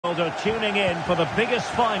Are tuning in for the biggest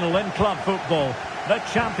final in club football, the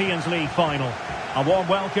Champions League final. A warm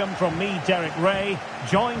welcome from me, Derek Ray,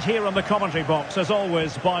 joined here in the commentary box as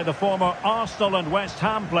always by the former Arsenal and West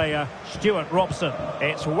Ham player Stuart Robson.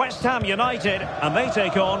 It's West Ham United and they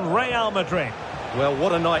take on Real Madrid. Well,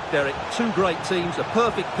 what a night, Derek. Two great teams, a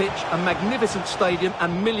perfect pitch, a magnificent stadium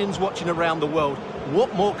and millions watching around the world.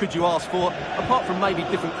 What more could you ask for, apart from maybe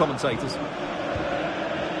different commentators?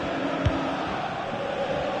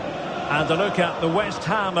 And a look at the West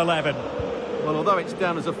Ham 11. Well, although it's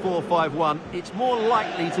down as a 4-5-1, it's more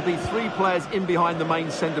likely to be three players in behind the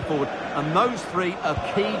main centre-forward. And those three are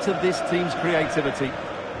key to this team's creativity.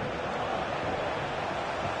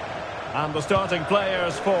 And the starting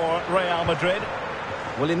players for Real Madrid.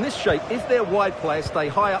 Well, in this shape, if their wide players stay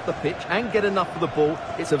high up the pitch and get enough of the ball,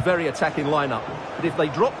 it's a very attacking lineup. But if they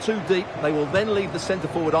drop too deep, they will then leave the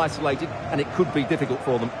centre-forward isolated, and it could be difficult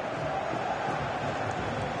for them.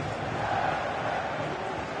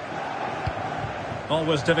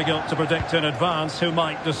 Always difficult to predict in advance who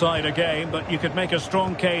might decide a game, but you could make a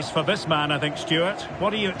strong case for this man, I think, Stuart.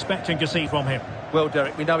 What are you expecting to see from him? Well,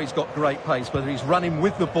 Derek, we know he's got great pace, whether he's running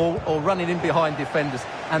with the ball or running in behind defenders.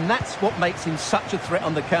 And that's what makes him such a threat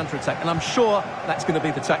on the counter-attack. And I'm sure that's going to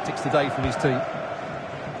be the tactics today from his team.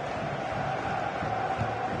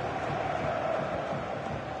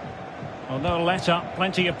 Well, no let-up,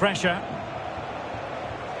 plenty of pressure.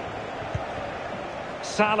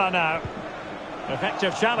 Salah now.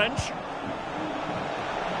 Effective challenge.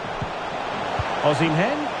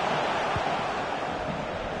 Osimhen.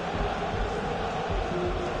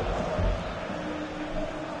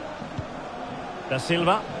 Da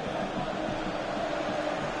Silva.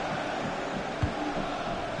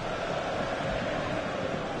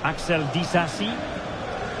 Axel Disasi.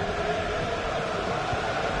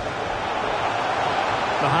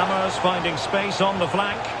 The Hammers finding space on the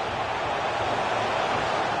flank.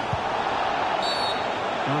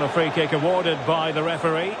 And a free kick awarded by the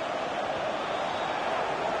referee.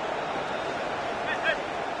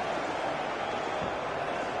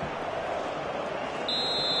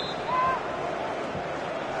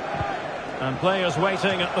 And players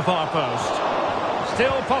waiting at the far post.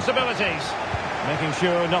 Still possibilities. Making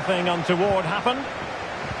sure nothing untoward happened.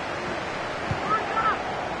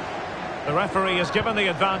 The referee has given the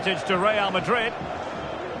advantage to Real Madrid.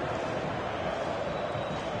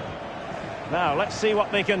 Now, let's see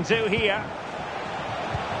what they can do here.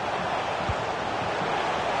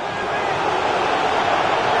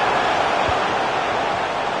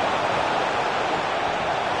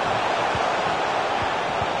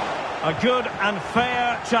 A good and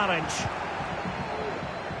fair challenge.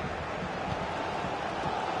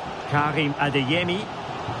 Karim Adeyemi.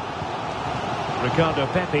 Ricardo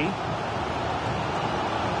Pepi.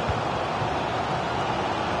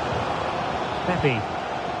 Pepi.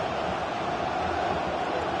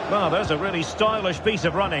 Well, there's a really stylish piece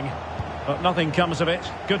of running, but nothing comes of it.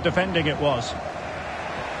 Good defending it was.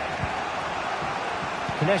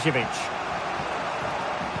 Knežević.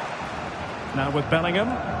 Now with Bellingham.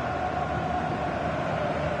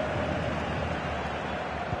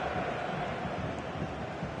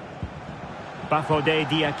 Bafodé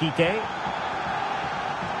Diakite.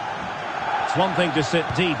 It's one thing to sit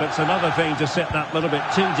deep, it's another thing to sit that little bit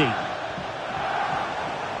too deep.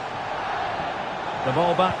 The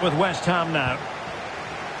ball back with West Ham now.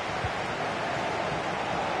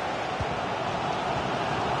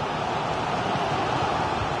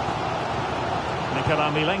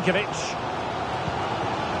 Nikola Milenkovic.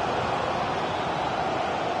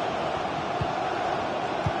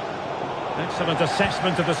 Excellent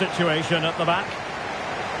assessment of the situation at the back.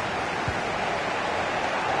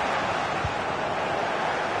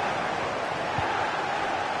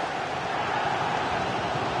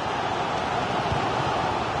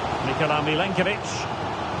 Nikola Milenkovic.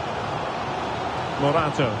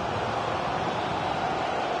 Morato.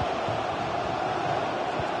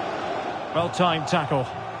 Well-timed tackle.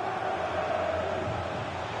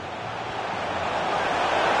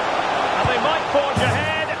 And they might forge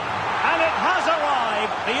ahead. And it has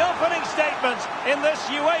arrived. The opening statement in this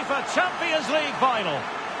UEFA Champions League final.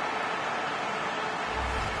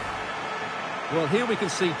 Well, here we can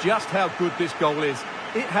see just how good this goal is.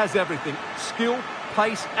 It has everything. Skill,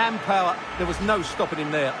 pace and power. There was no stopping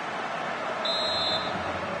him there.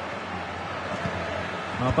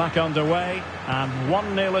 Well, back underway, and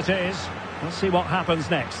 1-0 it is. Let's see what happens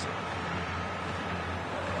next.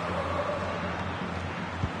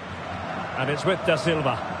 And it's with Da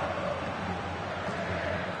Silva.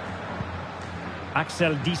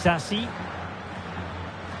 Axel Disasi.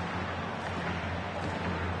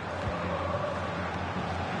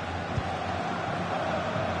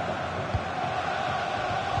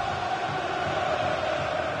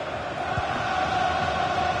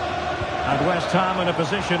 West Ham in a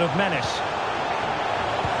position of menace.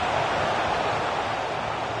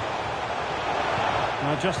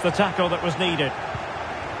 Now just the tackle that was needed.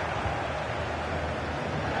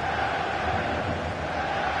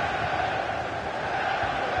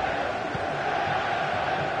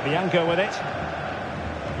 Bianco with it.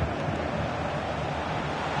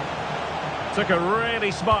 Took a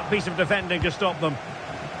really smart piece of defending to stop them.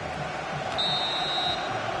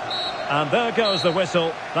 And there goes the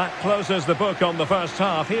whistle. That closes the book on the first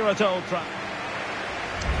half here at Old Trafford.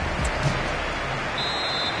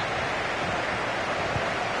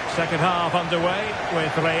 Second half underway,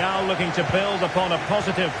 with Real looking to build upon a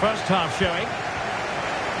positive first half showing.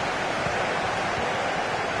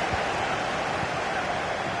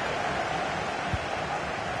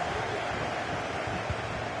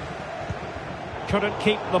 Couldn't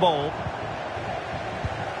keep the ball.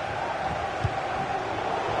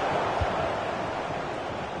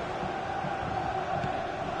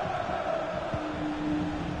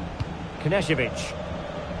 Knežević.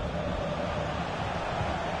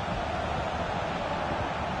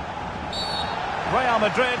 Real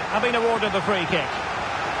Madrid have been awarded the free kick.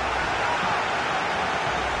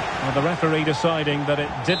 Well, the referee deciding that it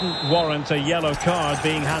didn't warrant a yellow card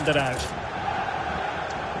being handed out.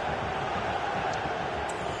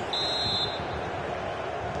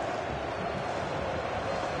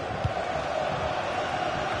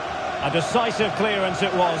 A decisive clearance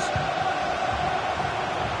it was.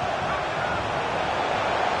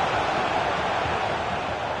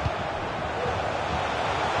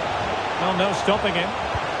 Well, no stopping him.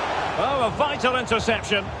 Oh, a vital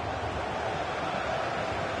interception.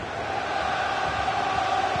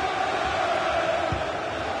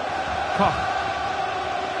 Koch.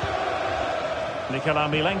 Nikola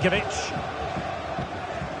Milenkovic.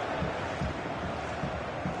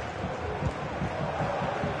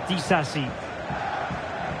 Disasi.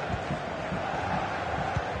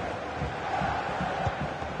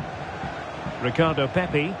 Ricardo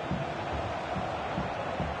Pepi.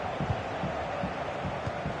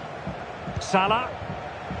 Salah.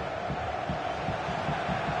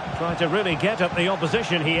 Trying to really get at the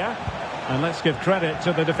opposition here. And let's give credit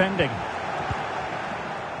to the defending.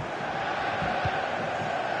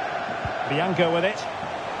 Bianco with it.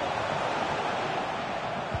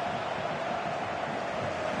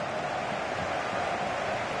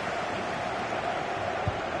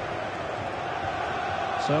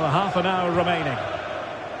 So a half an hour remaining.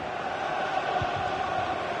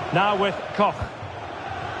 Now with Koch.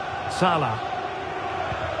 Salah.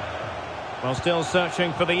 Well, still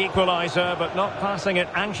searching for the equaliser, but not passing it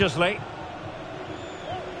anxiously.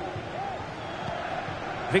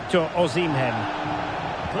 Victor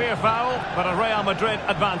Osimhen. Clear foul, but a Real Madrid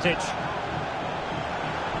advantage.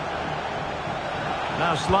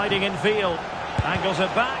 Now sliding in field. Angles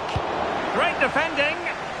it back. Great defending.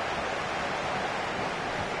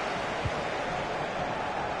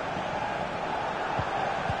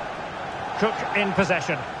 Cook in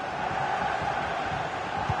possession.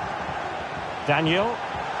 Daniel.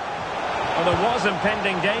 Well, there was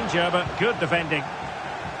impending danger, but good defending.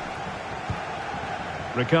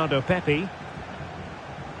 Ricardo Pepi.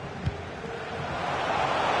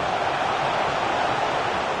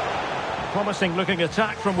 Promising looking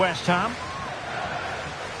attack from West Ham.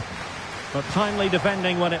 But timely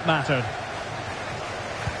defending when it mattered.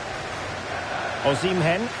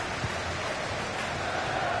 Osimhen.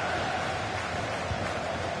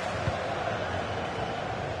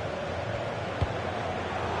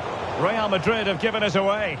 Real Madrid have given us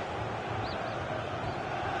away.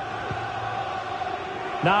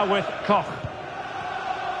 Now with Koch.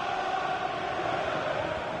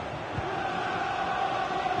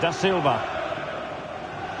 Da Silva.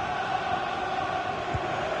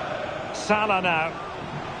 Salah now.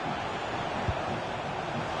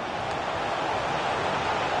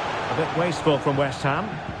 A bit wasteful from West Ham.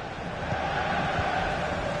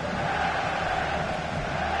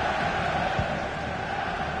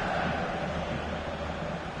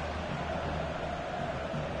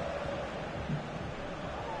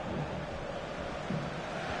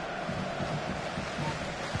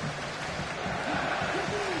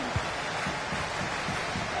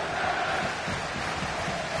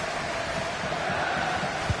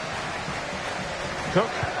 Cook.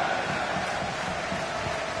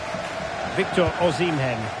 Victor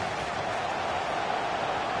Osimhen.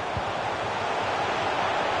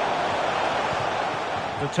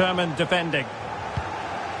 Determined defending.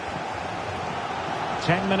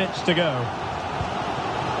 10 minutes to go.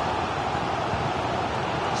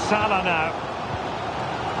 Salah now.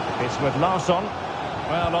 It's with Larsson.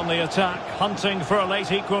 Well, on the attack, hunting for a late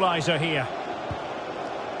equaliser here.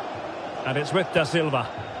 And it's with Da Silva.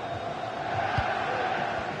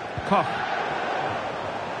 Koch.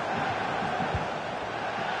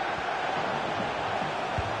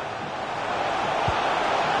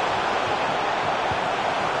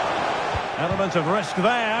 Element of risk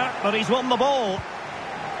there, but he's won the ball.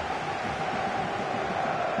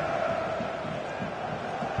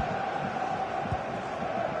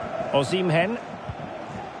 Osimhen.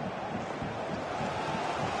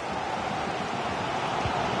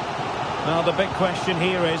 Now the big question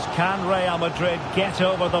here is, can Real Madrid get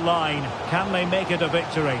over the line? Can they make it a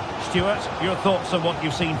victory? Stuart, your thoughts on what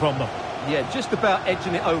you've seen from them? Yeah, just about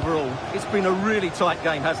edging it overall. It's been a really tight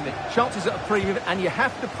game, hasn't it? Chances at a premium, and you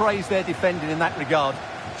have to praise their defending in that regard.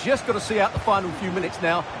 Just got to see out the final few minutes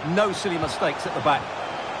now. No silly mistakes at the back.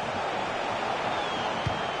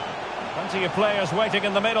 Plenty of players waiting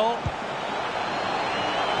in the middle.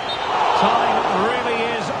 Time really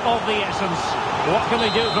is of the essence. What can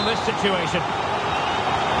they do from this situation?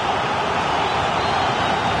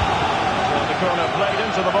 So the corner played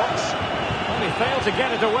into the box. Well, he failed to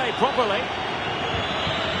get it away properly.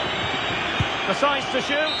 Decides to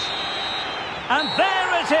shoot. And there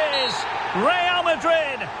it is! Real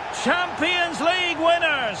Madrid, Champions League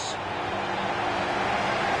winners!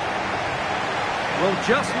 Well,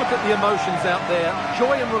 just look at the emotions out there.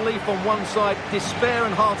 Joy and relief on one side, despair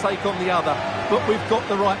and heartache on the other. But we've got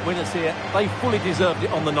the right winners here. They fully deserved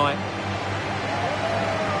it on the night.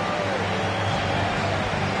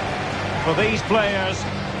 For these players,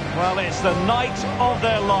 well, it's the night of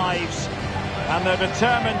their lives. And they're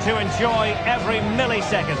determined to enjoy every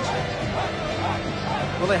millisecond.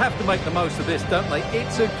 Well, they have to make the most of this, don't they?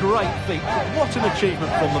 It's a great feat. What an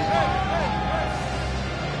achievement from them.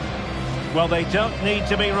 Well, they don't need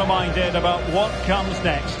to be reminded about what comes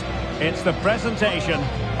next. It's the presentation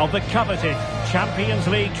of the coveted Champions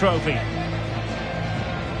League trophy.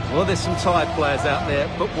 Well, there's some tired players out there,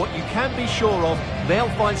 but what you can be sure of, they'll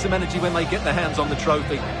find some energy when they get their hands on the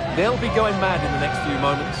trophy. They'll be going mad in the next few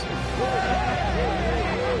moments.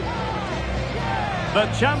 The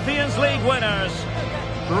Champions League winners,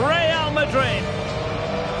 Real Madrid.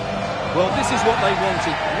 Well, this is what they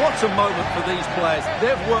wanted. What a moment for these players.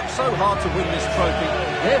 They've worked so hard to win this trophy.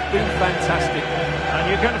 They've been fantastic.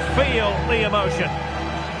 And you can feel the emotion.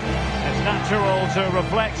 It's natural to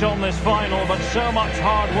reflect on this final, but so much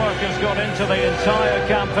hard work has gone into the entire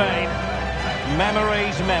campaign.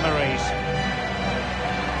 Memories, memories.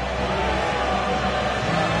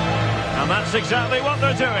 And that's exactly what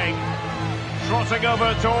they're doing. Trotting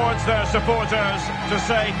over towards their supporters to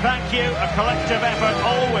say thank you, a collective effort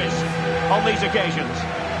always on these occasions.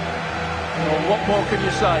 Well, what more can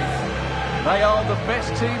you say? They are the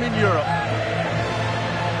best team in Europe.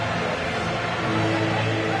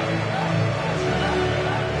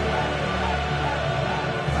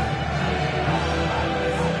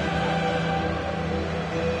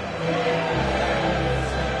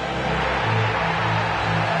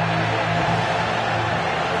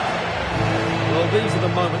 These are the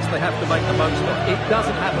moments they have to make the most of. It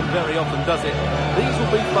doesn't happen very often, does it? These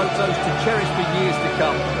will be photos to cherish for years to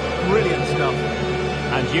come. Brilliant stuff.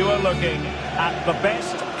 And you are looking at the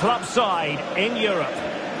best club side in Europe.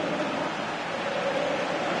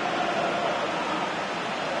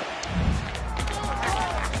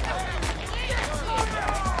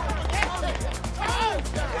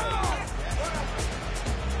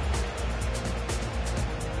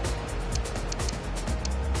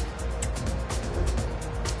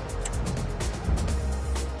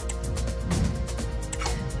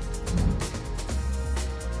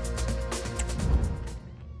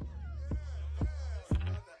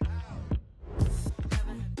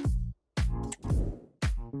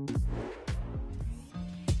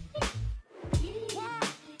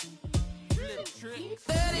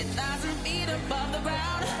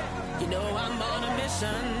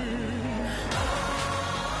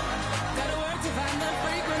 Gotta work to find the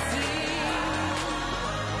frequency.